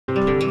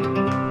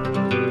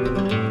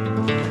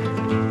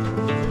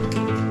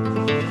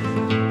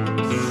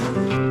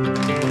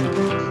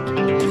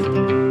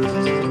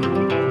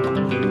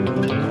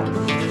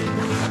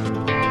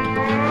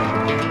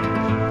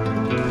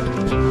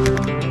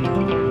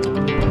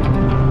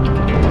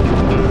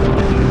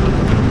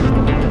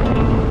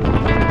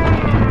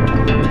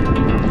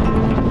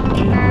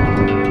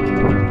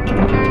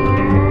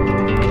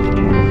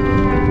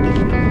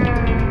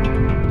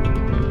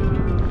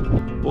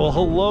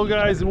Hello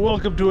guys, and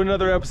welcome to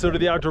another episode of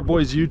the Outdoor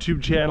Boys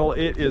YouTube channel.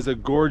 It is a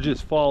gorgeous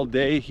fall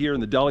day here in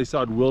the Dolly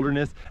Sod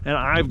Wilderness, and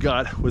I've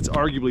got what's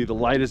arguably the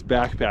lightest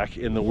backpack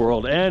in the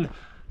world and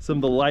some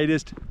of the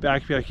lightest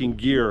backpacking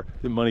gear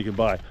that money can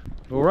buy.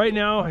 Well, right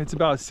now it's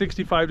about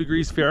 65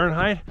 degrees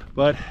Fahrenheit,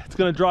 but it's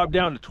going to drop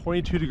down to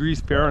 22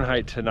 degrees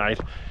Fahrenheit tonight.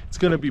 It's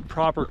going to be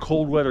proper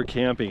cold weather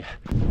camping.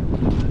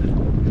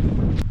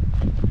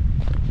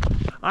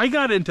 I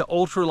got into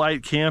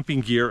ultralight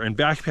camping gear and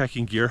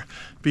backpacking gear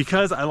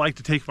because I like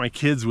to take my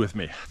kids with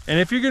me. And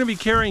if you're going to be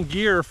carrying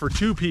gear for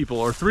 2 people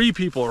or 3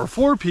 people or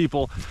 4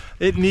 people,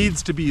 it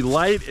needs to be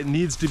light, it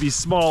needs to be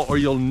small, or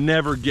you'll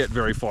never get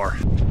very far.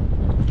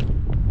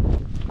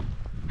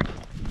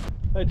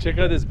 Hey, check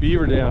out this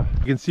beaver dam.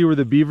 You can see where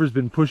the beaver's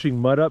been pushing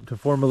mud up to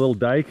form a little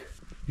dike.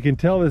 You can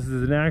tell this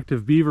is an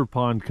active beaver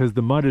pond because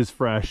the mud is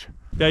fresh.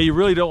 Yeah, you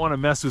really don't want to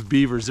mess with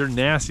beavers. They're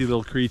nasty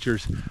little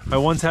creatures. I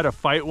once had to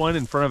fight one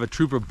in front of a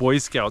troop of Boy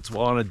Scouts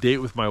while on a date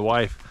with my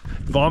wife.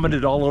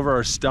 Vomited all over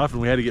our stuff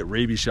and we had to get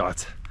rabies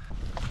shots.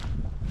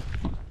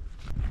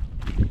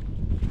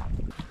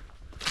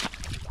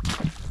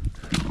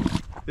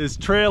 This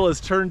trail has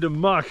turned to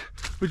muck,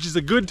 which is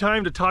a good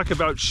time to talk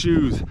about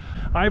shoes.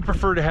 I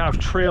prefer to have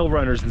trail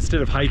runners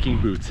instead of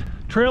hiking boots.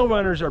 Trail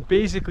runners are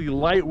basically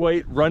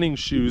lightweight running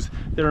shoes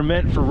that are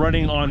meant for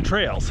running on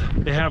trails.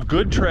 They have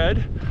good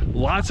tread,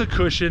 lots of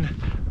cushion,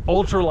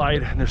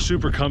 ultralight, and they're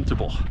super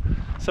comfortable.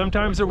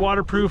 Sometimes they're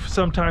waterproof,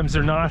 sometimes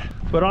they're not.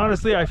 But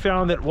honestly, I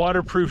found that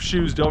waterproof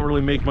shoes don't really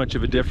make much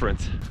of a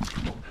difference.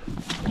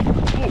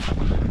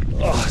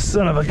 Oh,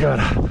 son of a gun.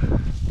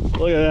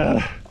 Look at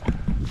that.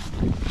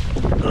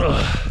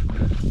 Ugh.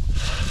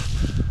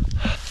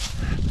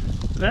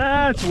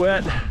 That's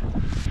wet.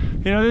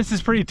 You know, this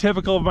is pretty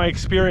typical of my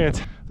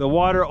experience. The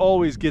water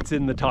always gets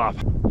in the top.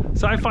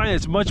 So I find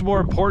it's much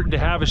more important to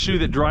have a shoe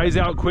that dries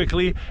out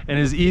quickly and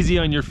is easy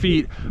on your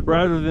feet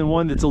rather than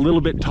one that's a little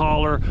bit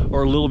taller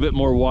or a little bit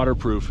more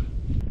waterproof.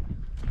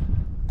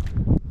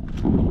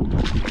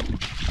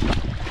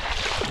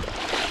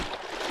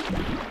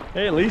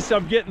 Hey, at least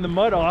I'm getting the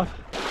mud off.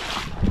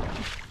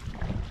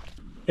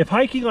 If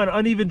hiking on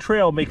uneven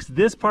trail makes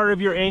this part of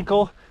your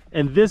ankle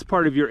and this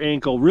part of your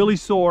ankle really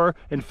sore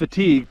and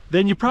fatigued,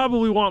 then you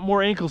probably want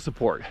more ankle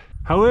support.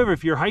 However,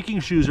 if your hiking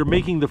shoes are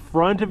making the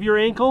front of your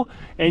ankle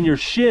and your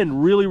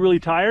shin really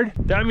tired,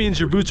 that means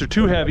your boots are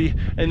too heavy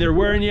and they're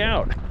wearing you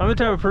out. I'm the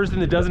type of person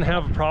that doesn't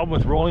have a problem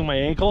with rolling my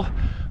ankle,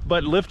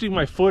 but lifting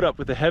my foot up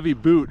with a heavy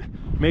boot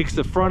makes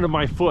the front of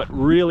my foot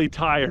really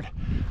tired.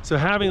 So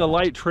having a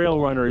light trail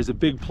runner is a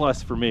big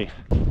plus for me.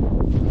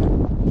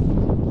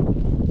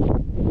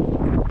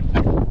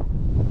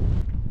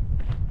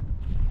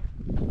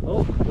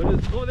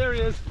 Oh, there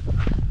he is.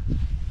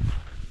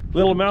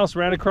 Little mouse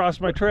ran across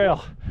my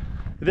trail.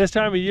 At this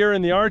time of year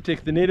in the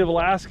Arctic, the native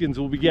Alaskans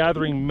will be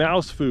gathering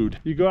mouse food.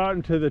 You go out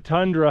into the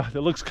tundra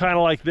that looks kind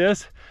of like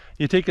this.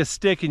 You take a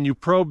stick and you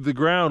probe the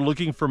ground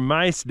looking for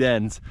mice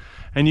dens,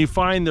 and you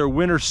find their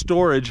winter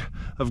storage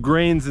of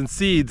grains and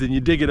seeds, and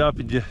you dig it up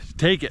and you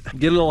take it.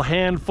 Get a little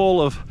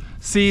handful of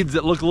seeds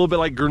that look a little bit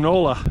like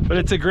granola. But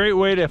it's a great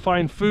way to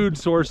find food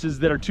sources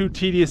that are too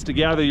tedious to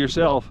gather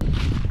yourself.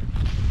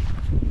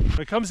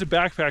 When it comes to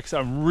backpacks,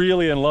 I'm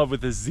really in love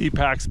with this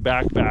Z-Packs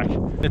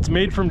backpack. It's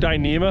made from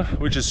Dyneema,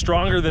 which is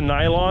stronger than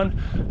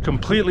nylon,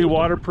 completely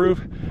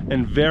waterproof,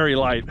 and very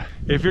light.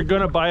 If you're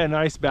gonna buy a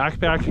nice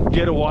backpack,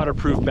 get a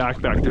waterproof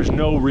backpack. There's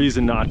no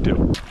reason not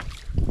to.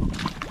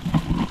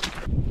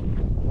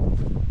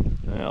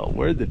 Well,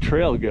 where'd the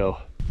trail go?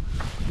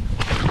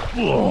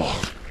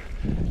 Oh.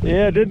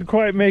 Yeah, didn't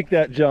quite make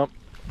that jump.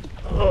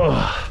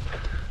 Oh,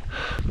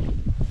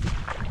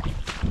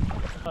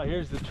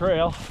 here's the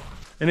trail.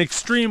 An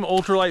extreme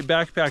ultralight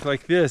backpack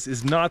like this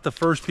is not the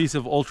first piece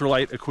of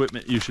ultralight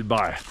equipment you should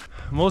buy.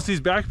 Most of these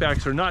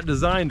backpacks are not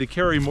designed to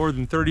carry more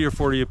than 30 or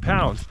 40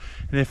 pounds.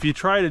 And if you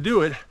try to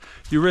do it,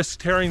 you risk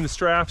tearing the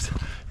straps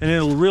and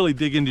it'll really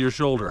dig into your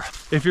shoulder.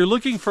 If you're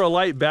looking for a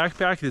light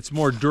backpack that's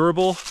more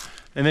durable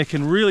and that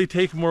can really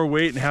take more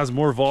weight and has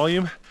more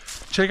volume,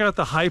 check out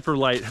the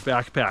Hyperlight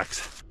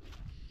backpacks.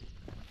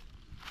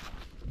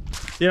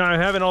 You know, I'm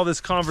having all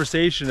this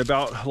conversation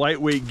about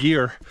lightweight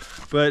gear,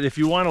 but if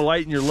you want to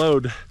lighten your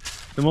load,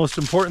 the most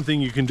important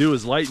thing you can do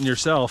is lighten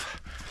yourself.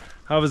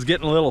 I was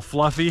getting a little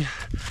fluffy,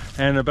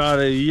 and about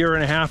a year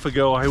and a half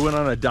ago, I went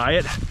on a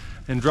diet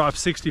and dropped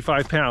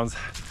 65 pounds.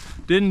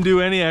 Didn't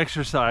do any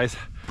exercise,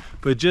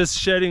 but just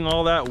shedding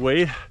all that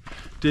weight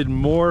did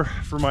more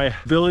for my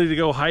ability to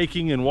go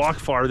hiking and walk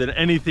far than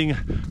anything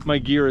my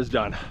gear has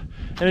done.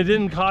 And it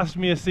didn't cost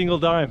me a single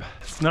dime.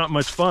 It's not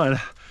much fun,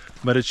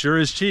 but it sure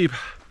is cheap.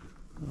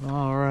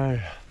 All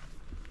right.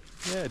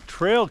 Yeah,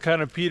 trail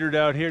kind of petered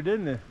out here,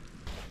 didn't it?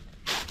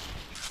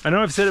 I know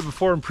I've said it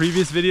before in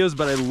previous videos,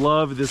 but I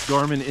love this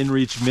Garmin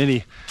InReach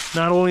Mini.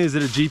 Not only is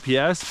it a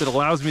GPS, but it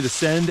allows me to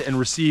send and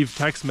receive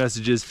text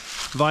messages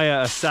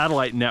via a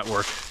satellite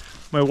network.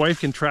 My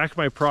wife can track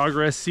my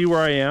progress, see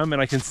where I am,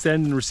 and I can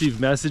send and receive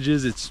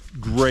messages. It's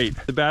great.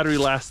 The battery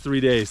lasts 3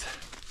 days.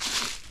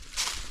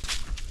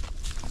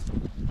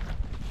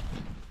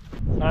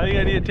 I think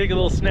I need to take a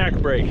little snack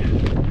break.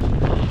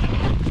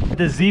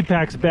 The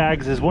Z-Packs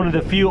bags is one of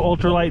the few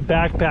ultralight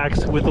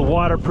backpacks with a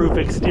waterproof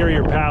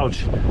exterior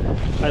pouch.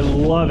 I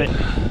love it.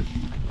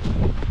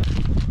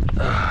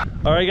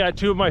 All right, I got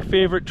two of my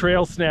favorite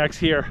trail snacks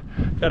here.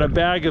 Got a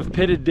bag of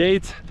pitted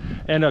dates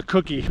and a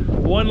cookie.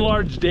 One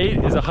large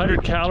date is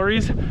 100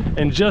 calories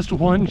and just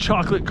one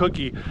chocolate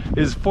cookie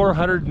is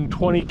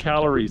 420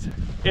 calories.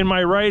 In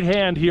my right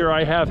hand here,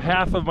 I have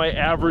half of my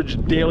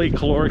average daily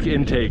caloric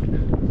intake.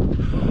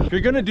 If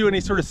you're gonna do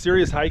any sort of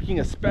serious hiking,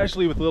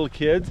 especially with little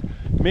kids,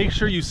 make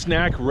sure you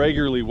snack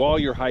regularly while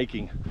you're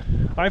hiking.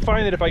 I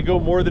find that if I go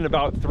more than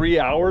about 3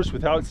 hours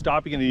without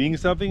stopping and eating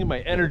something, my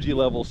energy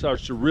level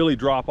starts to really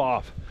drop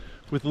off.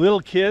 With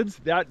little kids,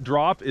 that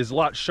drop is a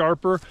lot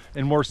sharper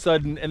and more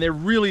sudden, and they're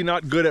really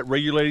not good at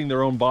regulating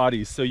their own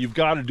bodies, so you've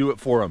got to do it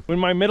for them. When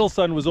my middle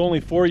son was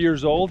only 4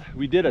 years old,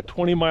 we did a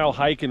 20-mile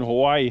hike in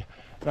Hawaii,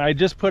 and I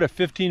just put a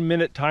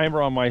 15-minute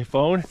timer on my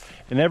phone,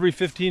 and every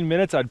 15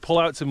 minutes I'd pull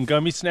out some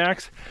gummy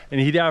snacks, and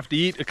he'd have to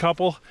eat a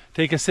couple,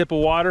 take a sip of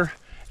water,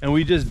 and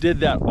we just did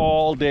that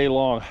all day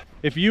long.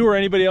 If you or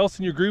anybody else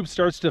in your group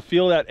starts to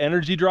feel that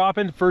energy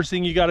dropping, first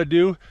thing you got to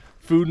do,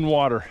 food and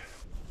water.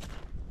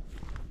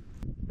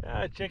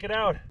 Check it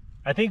out.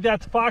 I think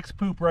that's fox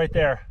poop right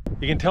there.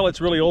 You can tell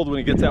it's really old when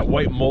it gets that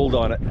white mold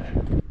on it.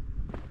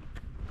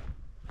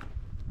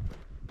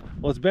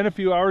 Well, it's been a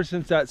few hours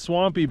since that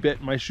swampy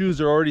bit. My shoes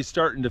are already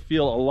starting to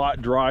feel a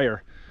lot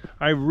drier.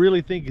 I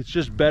really think it's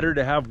just better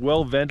to have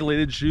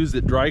well-ventilated shoes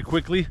that dry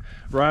quickly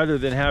rather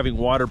than having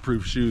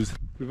waterproof shoes.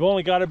 We've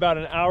only got about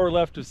an hour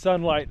left of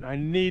sunlight and I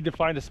need to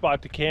find a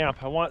spot to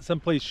camp. I want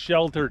someplace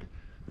sheltered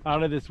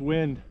out of this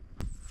wind.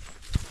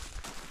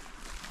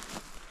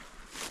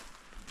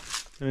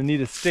 I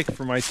need a stick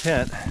for my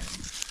tent.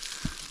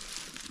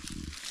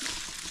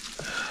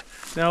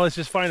 Now let's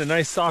just find a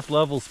nice soft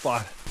level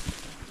spot.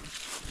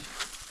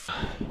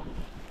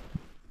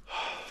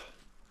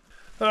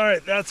 All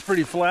right, that's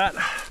pretty flat.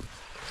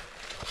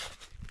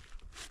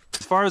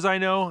 As far as I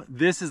know,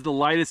 this is the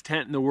lightest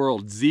tent in the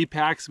world.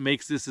 Z-Packs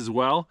makes this as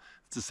well.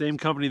 It's the same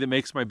company that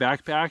makes my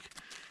backpack.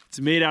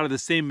 It's made out of the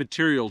same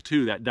material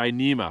too, that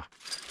Dyneema.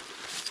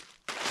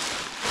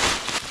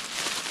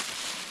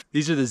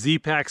 These are the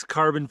Z-Packs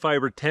carbon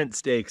fiber tent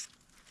stakes.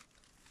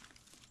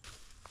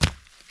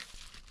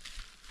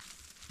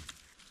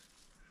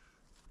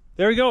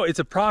 There we go, it's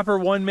a proper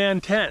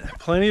one-man tent.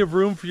 Plenty of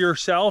room for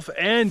yourself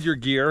and your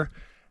gear,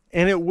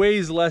 and it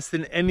weighs less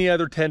than any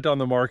other tent on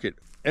the market.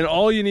 And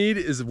all you need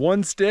is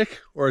one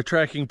stick or a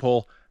trekking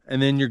pole,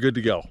 and then you're good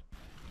to go.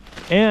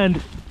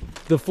 And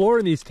the floor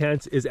in these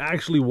tents is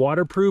actually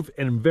waterproof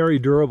and very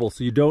durable,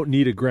 so you don't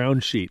need a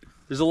ground sheet.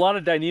 There's a lot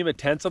of Dyneema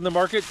tents on the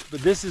market,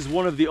 but this is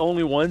one of the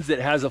only ones that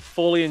has a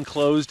fully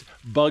enclosed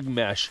bug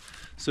mesh,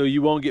 so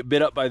you won't get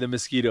bit up by the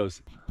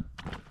mosquitoes.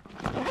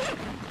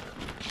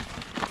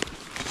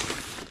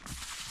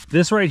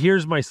 This right here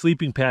is my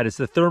sleeping pad. It's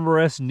the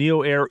Thermarest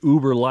Neo Air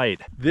Uber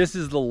Light. This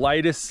is the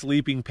lightest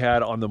sleeping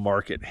pad on the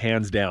market,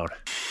 hands down.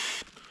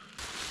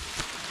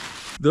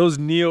 Those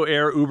Neo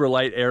Air Uber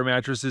Light air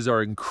mattresses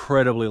are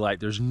incredibly light.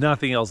 There's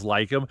nothing else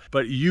like them,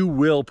 but you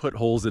will put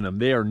holes in them.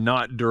 They are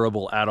not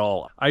durable at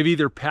all. I've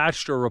either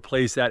patched or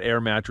replaced that air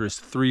mattress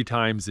 3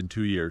 times in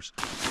 2 years.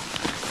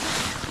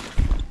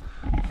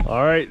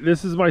 All right,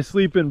 this is my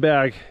sleeping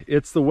bag.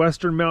 It's the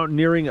Western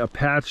Mountaineering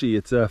Apache.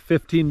 It's a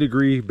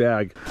 15-degree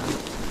bag.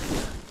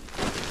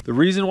 The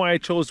reason why I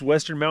chose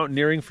Western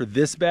Mountaineering for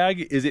this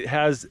bag is it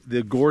has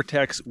the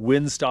Gore-Tex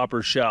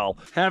Windstopper shell.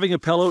 Having a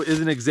pillow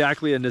isn't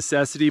exactly a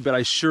necessity, but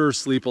I sure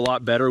sleep a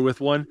lot better with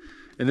one.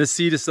 And this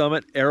Sea to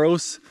Summit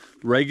Aeros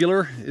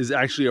regular is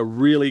actually a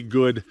really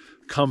good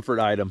comfort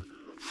item.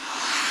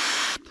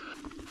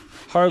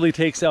 Hardly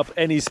takes up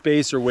any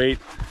space or weight,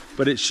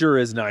 but it sure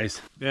is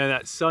nice. Man,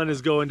 that sun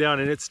is going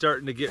down and it's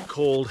starting to get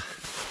cold.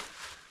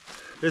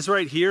 This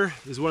right here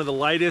is one of the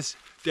lightest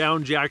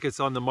down jackets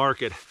on the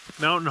market.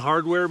 Mountain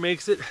Hardwear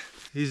makes it.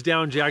 These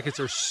down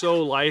jackets are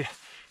so light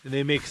and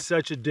they make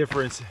such a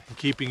difference in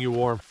keeping you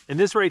warm. And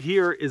this right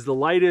here is the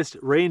lightest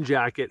rain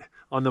jacket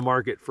on the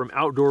market from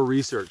Outdoor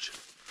Research.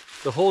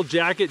 The whole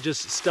jacket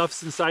just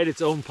stuffs inside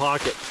its own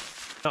pocket.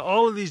 Now,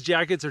 all of these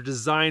jackets are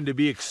designed to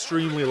be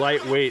extremely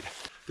lightweight.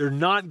 They're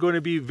not going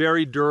to be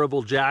very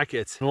durable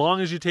jackets. As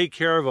long as you take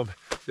care of them,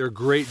 they're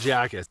great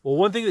jackets. Well,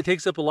 one thing that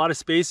takes up a lot of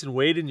space and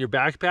weight in your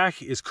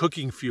backpack is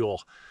cooking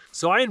fuel.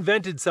 So I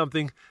invented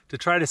something to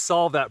try to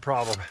solve that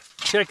problem.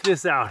 Check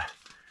this out.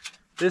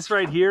 This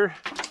right here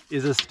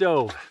is a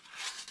stove.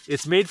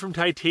 It's made from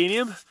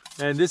titanium,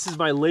 and this is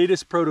my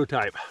latest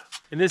prototype.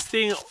 And this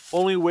thing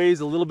only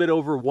weighs a little bit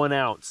over 1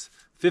 ounce,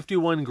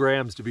 51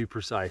 grams to be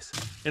precise,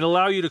 and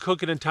allow you to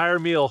cook an entire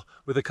meal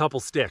with a couple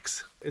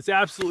sticks. It's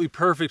absolutely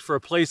perfect for a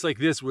place like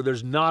this where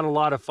there's not a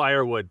lot of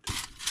firewood.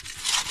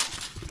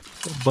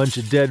 A bunch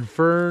of dead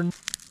fern.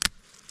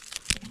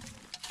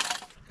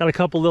 Got a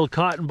couple little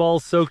cotton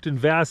balls soaked in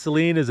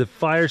Vaseline as a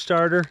fire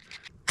starter.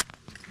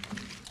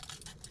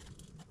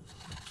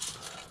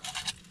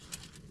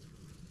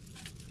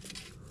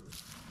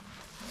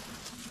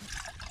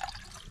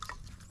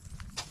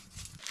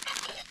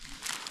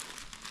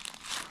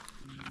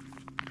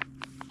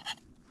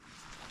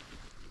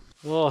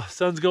 Well,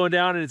 sun's going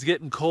down and it's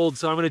getting cold,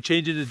 so I'm gonna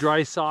change into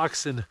dry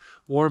socks and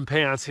warm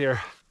pants here.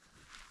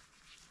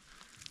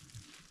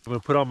 I'm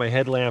gonna put on my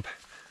headlamp.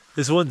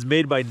 This one's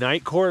made by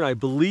Nightcore, and I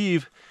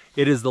believe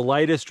it is the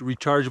lightest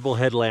rechargeable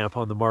headlamp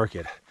on the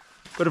market.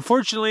 But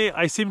unfortunately,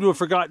 I seem to have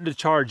forgotten to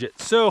charge it,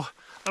 so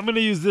I'm gonna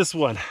use this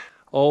one.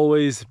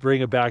 Always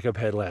bring a backup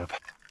headlamp.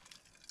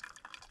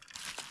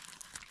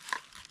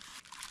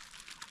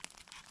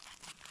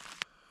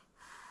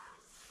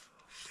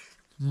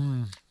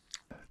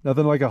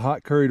 Nothing like a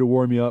hot curry to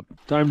warm you up.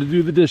 Time to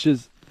do the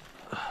dishes.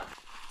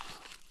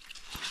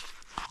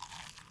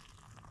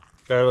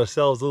 Got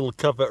ourselves a little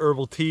cup of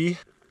herbal tea.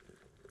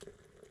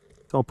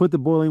 So I'll put the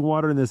boiling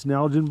water in this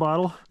Nalgene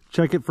bottle,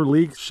 check it for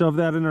leaks, shove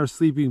that in our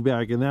sleeping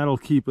bag, and that'll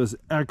keep us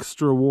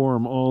extra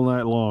warm all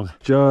night long.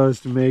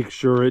 Just make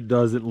sure it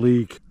doesn't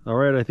leak. All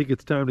right, I think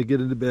it's time to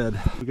get into bed.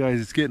 So guys,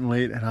 it's getting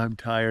late and I'm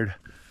tired.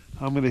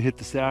 I'm gonna hit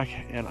the sack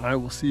and I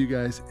will see you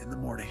guys in the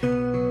morning.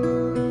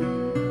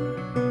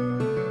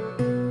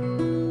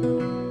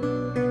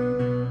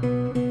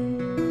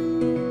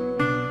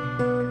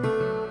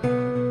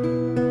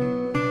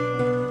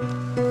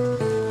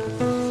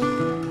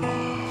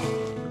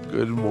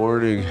 Good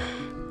morning.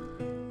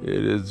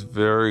 It is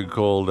very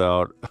cold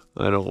out.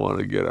 I don't want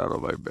to get out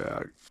of my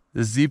bag.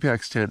 This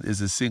Z-Pax tent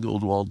is a single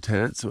walled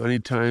tent, so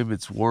anytime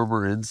it's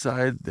warmer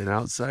inside than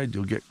outside,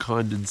 you'll get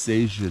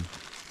condensation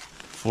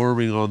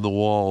forming on the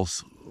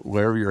walls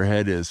wherever your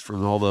head is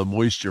from all the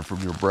moisture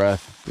from your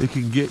breath. It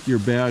can get your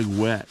bag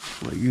wet.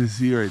 Like you can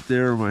see right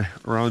there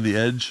around the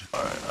edge.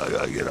 All right, I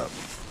gotta get up.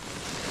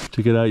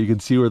 Check it out, you can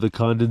see where the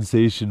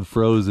condensation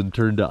froze and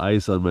turned to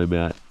ice on my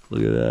mat.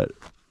 Look at that.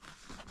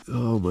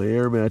 Oh, my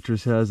air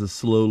mattress has a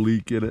slow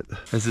leak in it.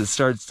 As it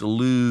starts to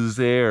lose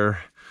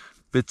air,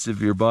 bits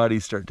of your body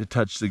start to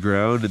touch the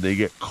ground and they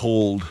get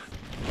cold.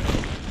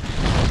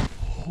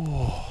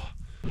 Oh.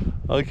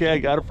 Okay, I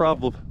got a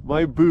problem.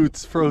 My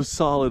boots froze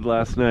solid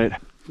last night.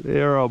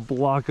 They are a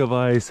block of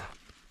ice.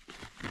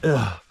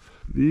 Ugh.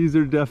 These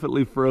are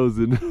definitely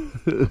frozen.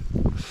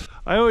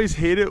 I always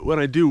hate it when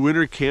I do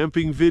winter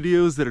camping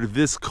videos that are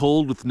this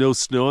cold with no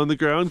snow on the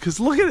ground, because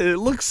look at it, it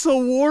looks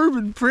so warm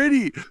and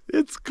pretty.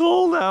 It's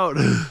cold out.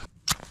 I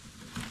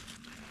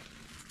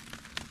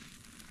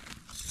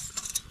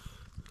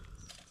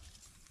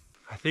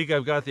think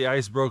I've got the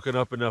ice broken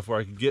up enough where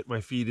I can get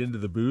my feet into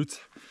the boots,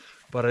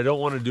 but I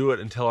don't want to do it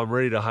until I'm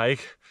ready to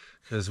hike,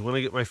 because when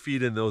I get my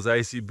feet in those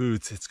icy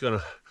boots, it's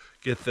gonna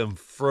get them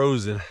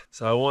frozen.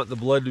 So I want the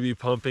blood to be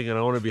pumping and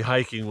I want to be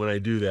hiking when I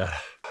do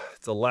that.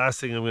 It's the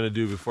last thing I'm going to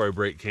do before I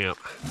break camp.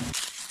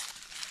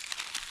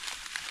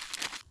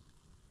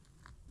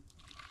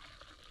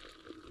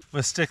 I'm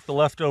going to stick the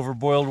leftover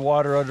boiled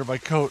water under my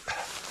coat,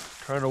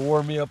 trying to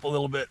warm me up a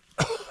little bit.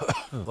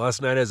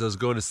 Last night as I was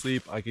going to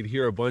sleep, I could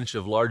hear a bunch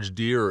of large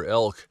deer or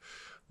elk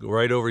go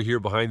right over here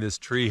behind this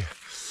tree.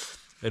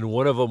 And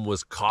one of them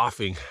was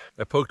coughing.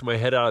 I poked my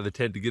head out of the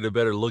tent to get a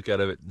better look at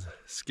it and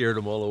scared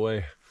them all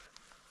away.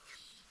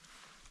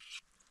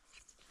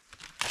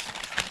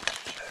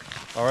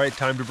 All right,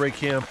 time to break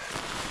camp.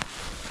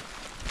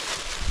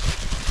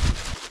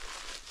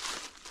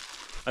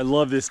 I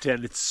love this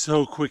tent. It's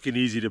so quick and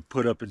easy to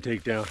put up and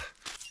take down.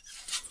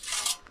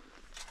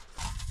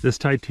 This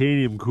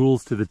titanium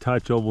cools to the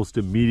touch almost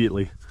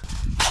immediately.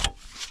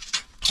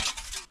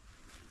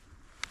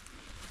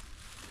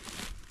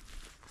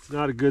 It's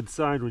not a good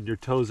sign when your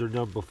toes are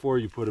numb before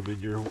you put them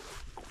in your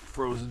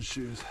frozen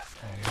shoes.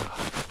 There you go.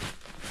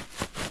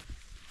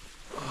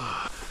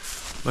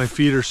 My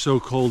feet are so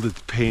cold,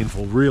 it's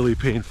painful, really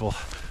painful.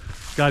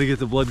 Got to get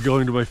the blood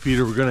going to my feet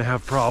or we're going to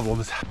have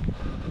problems.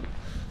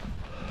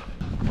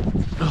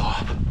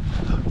 Oh.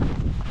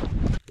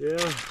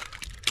 Yeah.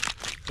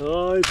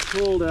 Oh, it's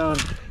cold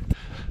out.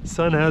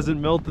 Sun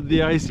hasn't melted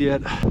the ice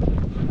yet.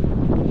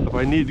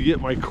 I need to get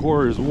my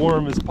core as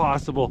warm as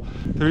possible.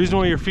 The reason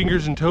why your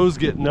fingers and toes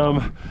get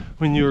numb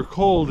when you're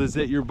cold is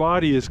that your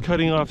body is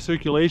cutting off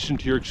circulation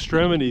to your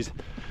extremities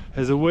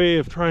as a way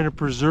of trying to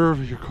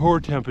preserve your core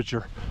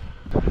temperature.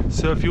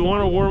 So if you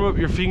want to warm up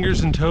your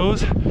fingers and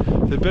toes,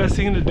 the best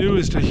thing to do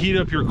is to heat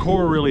up your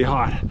core really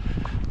hot.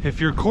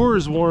 If your core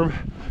is warm,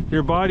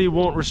 your body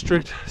won't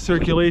restrict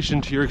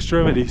circulation to your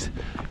extremities,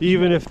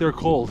 even if they're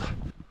cold.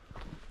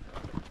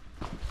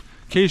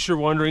 In case you're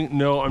wondering,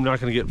 no, I'm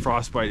not going to get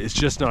frostbite. It's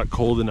just not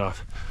cold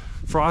enough.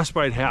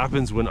 Frostbite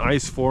happens when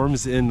ice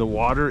forms in the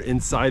water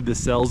inside the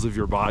cells of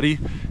your body,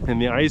 and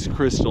the ice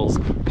crystals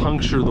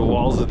puncture the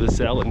walls of the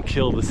cell and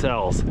kill the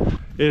cells.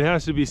 It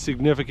has to be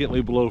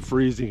significantly below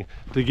freezing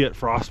to get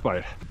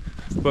frostbite.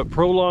 But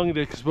prolonged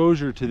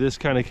exposure to this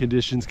kind of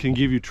conditions can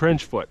give you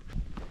trench foot.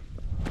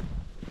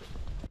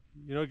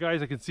 You know,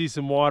 guys, I can see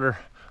some water.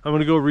 I'm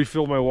gonna go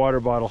refill my water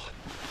bottle.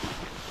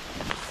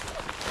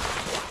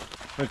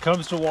 When it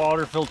comes to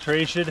water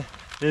filtration,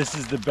 this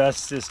is the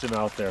best system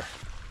out there.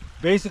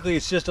 Basically,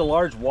 it's just a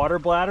large water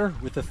bladder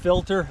with a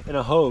filter and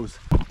a hose.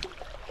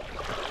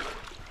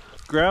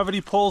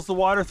 Gravity pulls the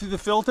water through the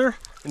filter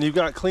and you've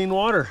got clean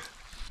water.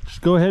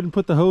 Just go ahead and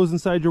put the hose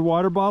inside your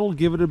water bottle,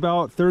 give it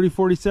about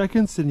 30-40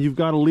 seconds, and you've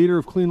got a liter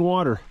of clean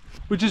water.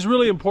 which is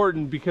really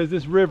important because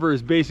this river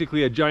is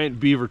basically a giant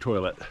beaver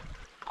toilet.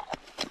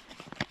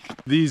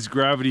 These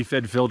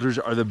gravity-fed filters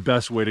are the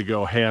best way to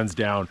go, hands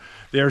down.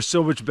 They are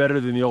so much better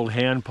than the old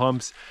hand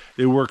pumps.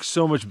 They work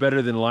so much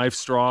better than life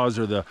straws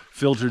or the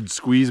filtered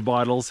squeeze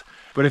bottles.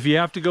 But if you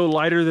have to go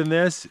lighter than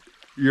this,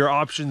 your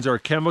options are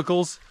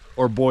chemicals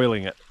or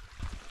boiling it.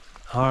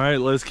 All right,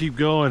 let's keep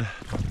going.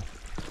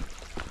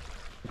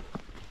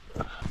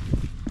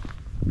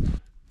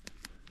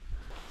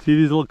 See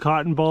these little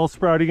cotton balls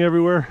sprouting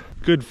everywhere?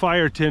 Good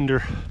fire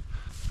tinder.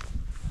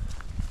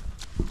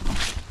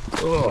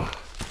 Ugh.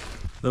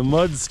 The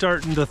mud's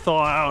starting to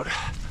thaw out.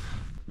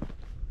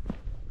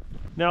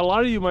 Now, a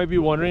lot of you might be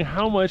wondering,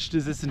 how much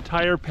does this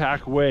entire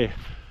pack weigh?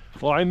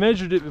 Well, I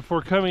measured it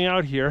before coming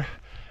out here,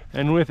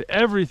 and with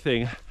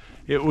everything,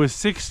 it was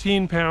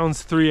 16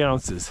 pounds, 3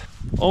 ounces.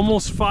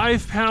 Almost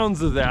 5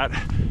 pounds of that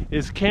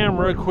is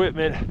camera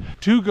equipment,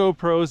 2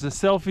 GoPros, a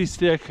selfie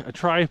stick, a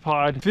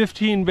tripod,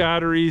 15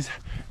 batteries,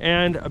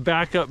 and a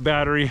backup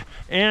battery,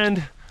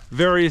 and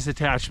various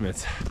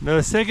attachments. Now,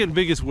 the second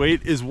biggest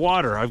weight is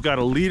water. I've got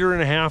 1.5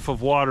 liters of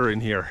water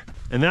in here.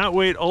 And that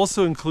weight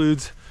also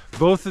includes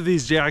both of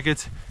these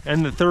jackets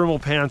and the thermal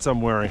pants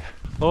I'm wearing.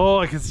 Oh,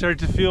 I can start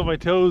to feel my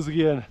toes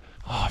again.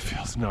 Oh, it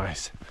feels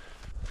nice.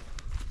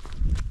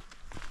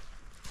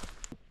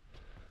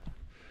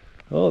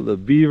 Oh, the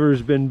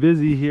beaver's been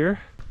busy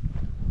here.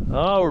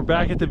 Oh, we're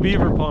back at the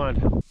beaver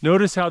pond.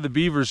 Notice how the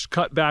beavers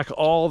cut back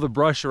all the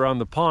brush around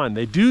the pond.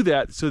 They do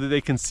that so that they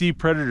can see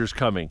predators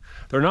coming.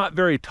 They're not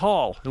very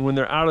tall, and when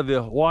they're out of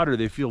the water,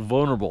 they feel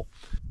vulnerable.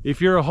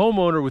 If you're a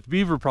homeowner with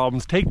beaver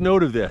problems, take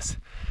note of this.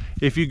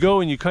 If you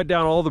go and you cut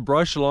down all the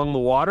brush along the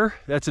water,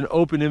 that's an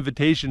open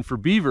invitation for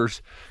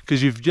beavers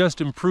because you've just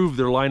improved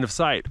their line of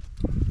sight.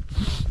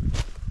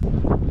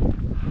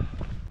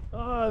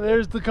 Ah,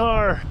 there's the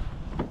car.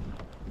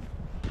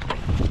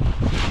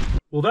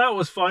 Well, that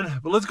was fun,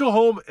 but let's go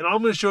home and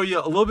I'm going to show you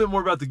a little bit more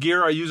about the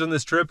gear I use on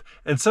this trip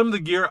and some of the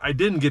gear I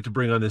didn't get to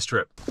bring on this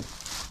trip.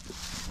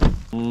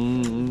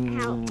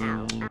 Ow,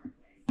 ow.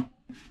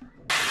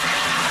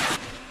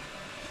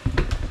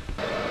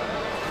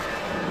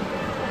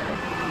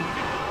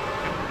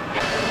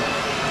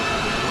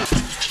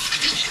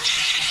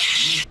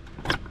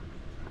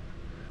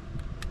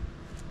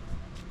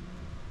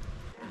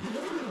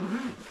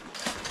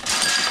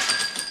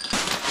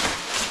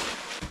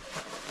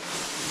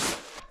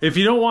 If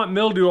you don't want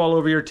mildew all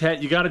over your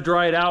tent, you got to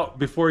dry it out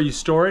before you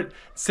store it.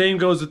 Same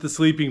goes with the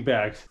sleeping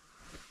bags.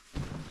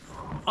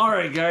 All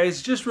right,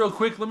 guys, just real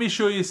quick, let me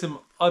show you some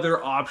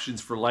other options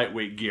for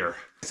lightweight gear.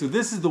 So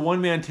this is the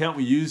one-man tent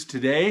we used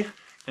today,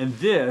 and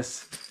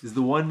this is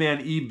the one-man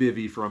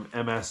e-bivvy from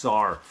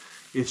MSR.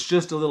 It's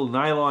just a little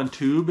nylon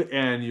tube,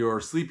 and your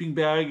sleeping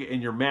bag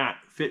and your mat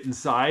fit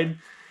inside,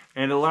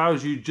 and it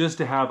allows you just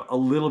to have a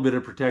little bit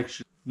of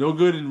protection. No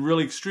good in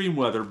really extreme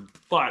weather,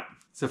 but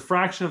it's a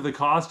fraction of the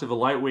cost of a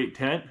lightweight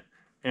tent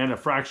and a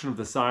fraction of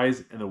the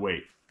size and the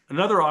weight.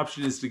 Another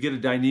option is to get a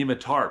Dyneema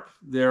tarp.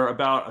 They're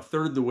about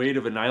 1/3 the weight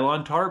of a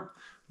nylon tarp,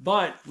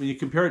 but when you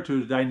compare it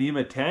to a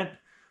Dyneema tent,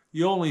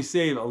 you only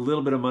save a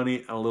little bit of money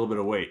and a little bit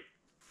of weight.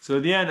 So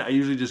in the end, I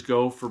usually just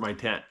go for my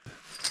tent.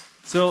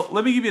 So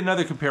let me give you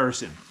another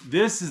comparison.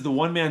 This is the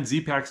one-man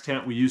Z-Packs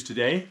tent we used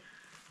today.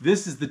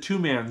 This is the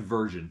two-man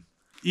version.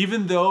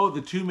 Even though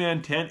the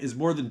two-man tent is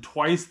more than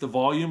twice the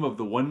volume of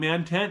the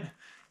one-man tent,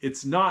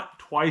 it's not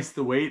twice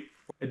the weight.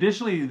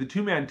 Additionally, the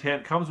two-man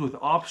tent comes with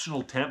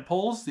optional tent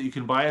poles that you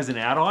can buy as an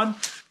add-on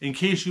in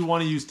case you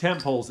want to use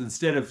tent poles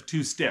instead of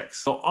 2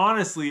 sticks. So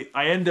honestly,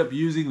 I end up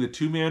using the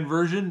two-man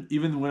version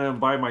even when I'm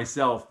by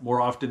myself more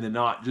often than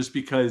not, just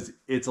because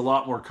it's a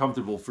lot more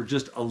comfortable for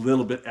just a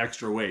little bit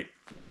extra weight.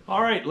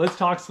 All right, let's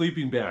talk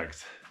sleeping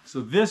bags.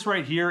 So this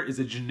right here is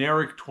a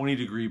generic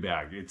 20-degree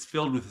bag. It's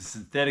filled with a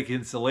synthetic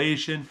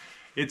insulation.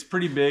 It's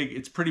pretty big,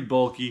 it's pretty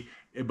bulky,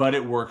 but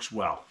it works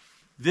well.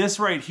 This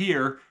right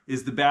here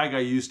is the bag I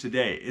used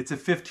today. It's a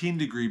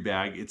 15-degree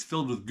bag. It's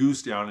filled with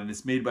goose down and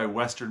it's made by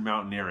Western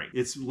Mountaineering.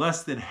 It's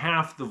less than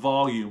half the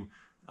volume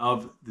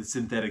of the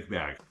synthetic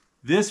bag.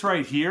 This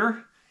right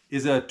here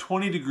is a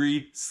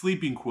 20-degree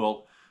sleeping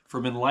quilt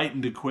from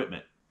Enlightened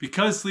Equipment.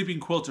 Because sleeping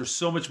quilts are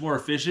so much more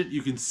efficient,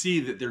 you can see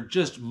that they're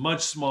just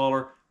much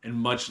smaller and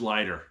much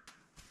lighter.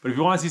 But if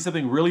you want to see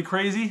something really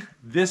crazy,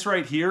 this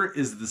right here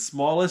is the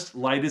smallest,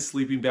 lightest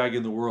sleeping bag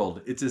in the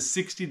world. It's a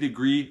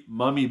 60-degree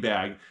mummy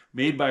bag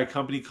made by a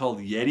company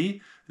called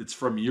Yeti that's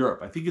from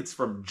Europe. I think it's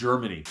from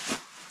Germany.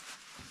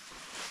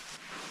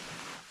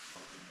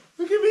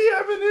 Look at me,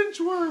 I'm an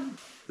inchworm.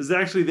 This is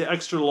actually the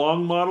extra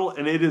long model,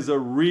 and it is a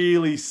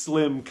really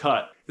slim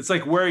cut. It's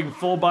like wearing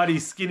full-body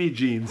skinny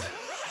jeans.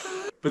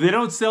 But they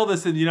don't sell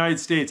this in the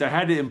United States. I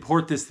had to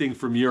import this thing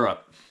from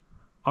Europe.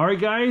 All right,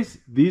 guys,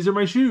 these are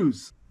my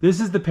shoes. This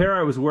is the pair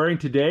I was wearing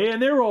today,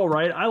 and they're all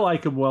right. I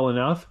like them well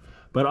enough,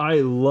 but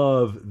I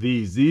love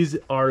these. These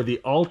are the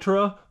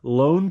Ultra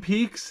Lone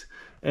Peaks,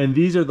 and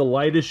these are the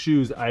lightest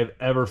shoes I've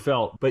ever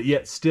felt, but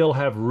yet still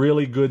have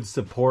really good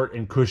support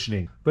and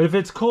cushioning. But if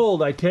it's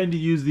cold, I tend to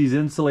use these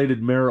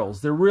insulated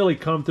Merrells. They're really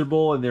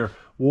comfortable, and they're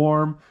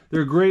warm.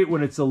 They're great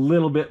when it's a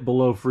little bit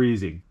below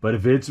freezing. But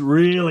if it's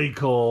really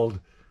cold,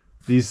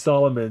 these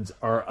Solomons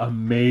are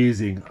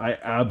amazing. I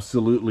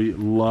absolutely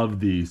love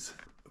these.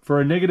 For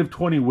a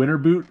 -20 winter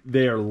boot,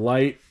 they are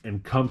light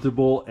and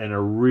comfortable and a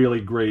really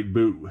great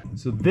boot.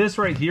 So this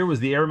right here was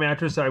the air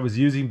mattress I was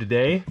using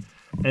today.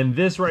 And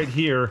this right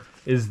here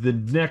is the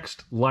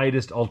next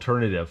lightest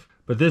alternative.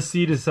 But this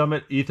Sea to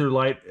Summit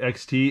Etherlight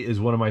XT is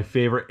one of my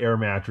favorite air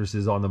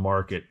mattresses on the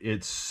market.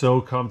 It's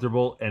so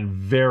comfortable and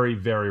very,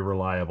 very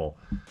reliable.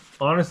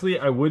 Honestly,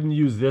 I wouldn't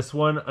use this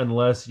one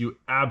unless you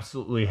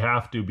absolutely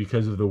have to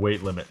because of the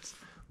weight limits.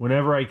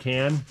 Whenever I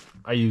can,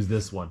 I use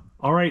this one.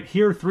 All right,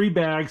 here are 3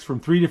 bags from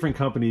 3 different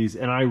companies,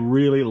 and I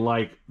really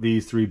like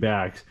these 3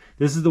 bags.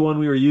 This is the one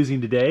we were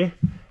using today.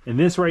 And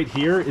this right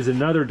here is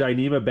another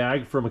Dyneema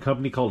bag from a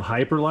company called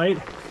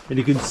Ultralight. And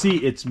you can see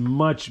it's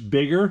much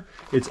bigger.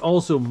 It's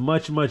also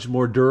much, much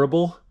more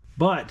durable.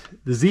 But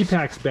the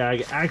Z-Packs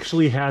bag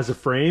actually has a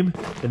frame,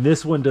 and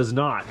this one does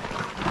not.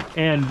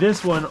 And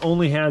this one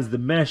only has the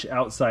mesh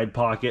outside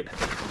pocket,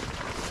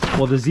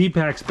 while the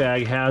Z-Packs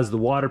bag has the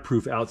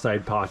waterproof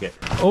outside pocket.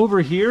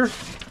 Over here,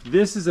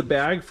 this is a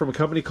bag from a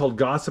company called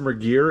Gossamer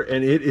Gear,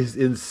 and it is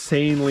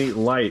insanely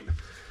light.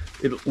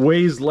 It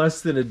weighs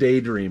less than a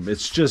daydream.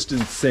 It's just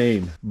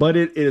insane. But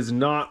it is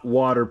not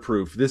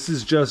waterproof. This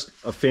is just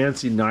a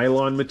fancy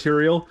nylon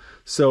material,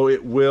 so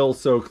it will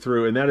soak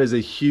through, and that is a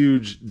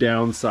huge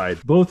downside.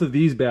 Both of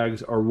these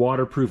bags are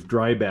waterproof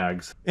dry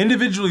bags.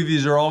 Individually,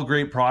 these are all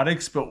great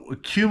products,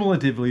 but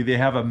cumulatively, they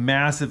have a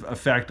massive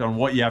effect on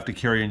what you have to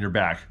carry on your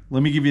back.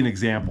 Let me give you an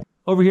example.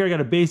 Over here, I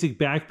got a basic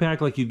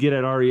backpack like you get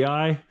at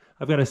REI.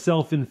 I've got a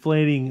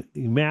self-inflating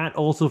mat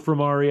also from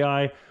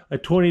REI, a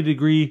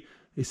 20-degree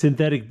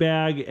synthetic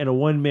bag, and a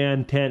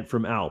one-man tent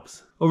from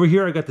Alps. Over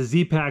here I got the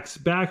Z-Packs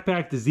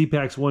backpack, the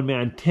Z-Packs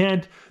one-man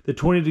tent, the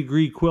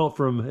 20-degree quilt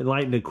from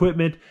Enlightened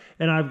Equipment,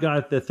 and I've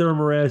got the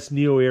Thermarest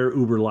Neo Air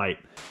Uber Light.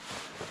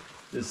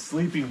 This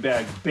sleeping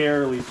bag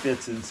barely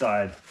fits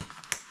inside.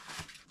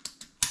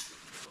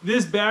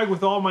 This bag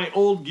with all my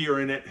old gear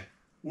in it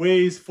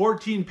weighs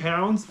 14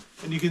 pounds,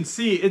 and you can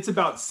see it's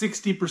about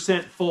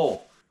 60%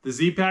 full. The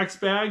Z-Packs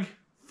bag,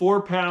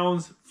 4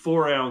 pounds,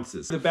 4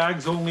 ounces. The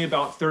bag's only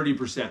about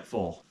 30%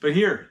 full. But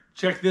here,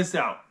 check this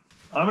out.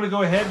 I'm gonna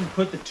go ahead and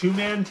put the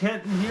 2-man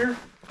tent in here,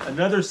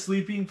 another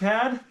sleeping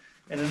pad,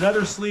 and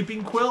another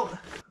sleeping quilt.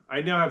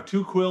 I now have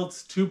 2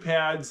 quilts, 2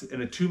 pads,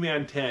 and a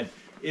 2-man tent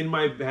in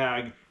my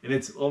bag, and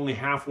it's only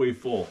halfway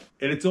full.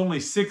 And it's only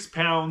 6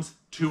 pounds,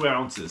 2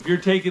 ounces. If you're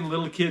taking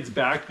little kids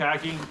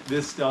backpacking,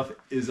 this stuff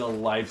is a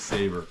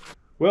lifesaver.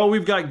 Well,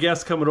 we've got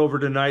guests coming over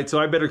tonight, so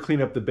I better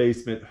clean up the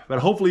basement. But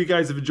hopefully you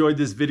guys have enjoyed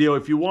this video.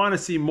 If you want to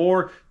see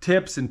more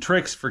tips and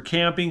tricks for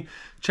camping,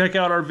 check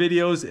out our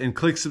videos and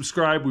click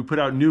subscribe. We put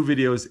out new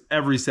videos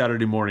every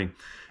Saturday morning.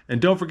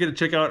 And don't forget to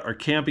check out our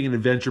camping and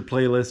adventure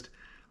playlist.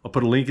 I'll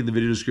put a link in the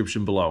video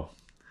description below.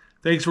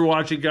 Thanks for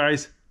watching,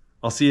 guys.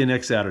 I'll see you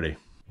next Saturday.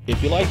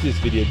 If you like this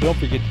video, don't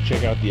forget to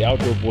check out the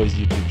Outdoor Boys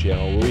YouTube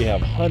channel where we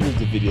have hundreds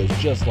of videos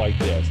just like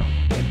this.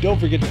 And don't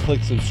forget to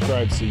click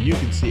subscribe so you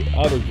can see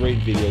other great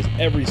videos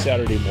every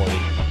Saturday morning.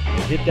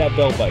 And hit that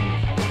bell button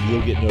and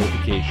you'll get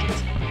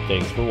notifications.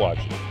 Thanks for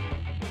watching.